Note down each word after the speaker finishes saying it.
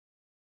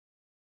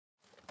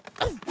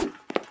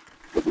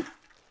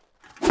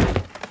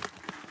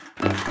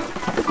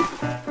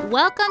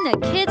Welcome to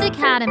Kids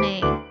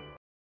Academy.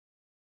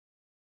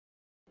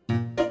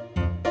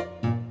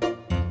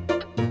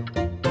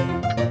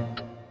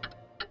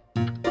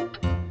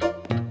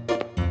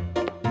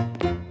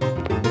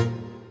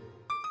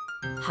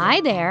 Hi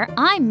there,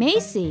 I'm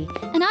Macy,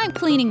 and I'm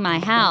cleaning my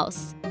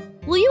house.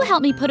 Will you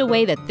help me put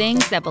away the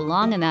things that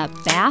belong in the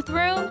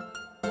bathroom?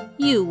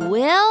 You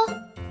will?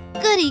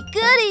 Goody,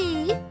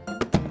 goody!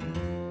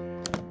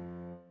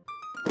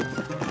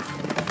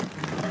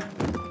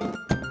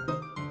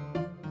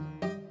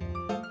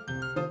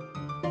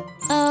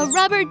 A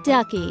rubber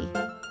ducky.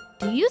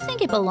 Do you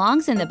think it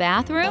belongs in the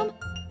bathroom?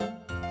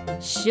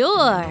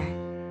 Sure.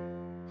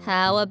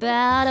 How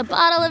about a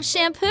bottle of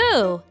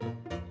shampoo?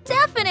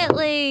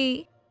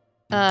 Definitely!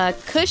 A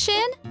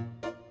cushion?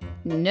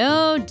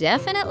 No,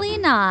 definitely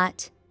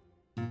not.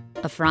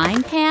 A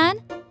frying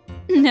pan?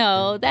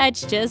 No,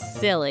 that's just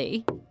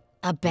silly.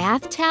 A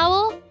bath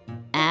towel?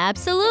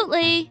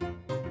 Absolutely.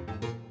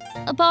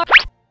 A bar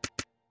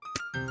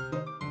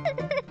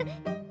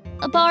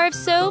of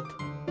soap?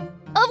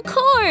 Of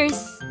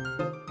course!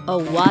 A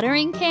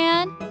watering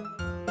can?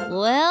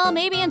 Well,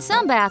 maybe in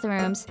some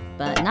bathrooms,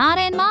 but not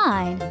in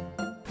mine.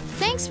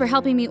 Thanks for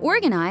helping me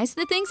organize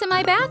the things in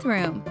my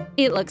bathroom.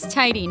 It looks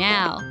tidy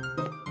now.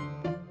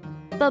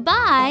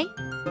 Bye-bye!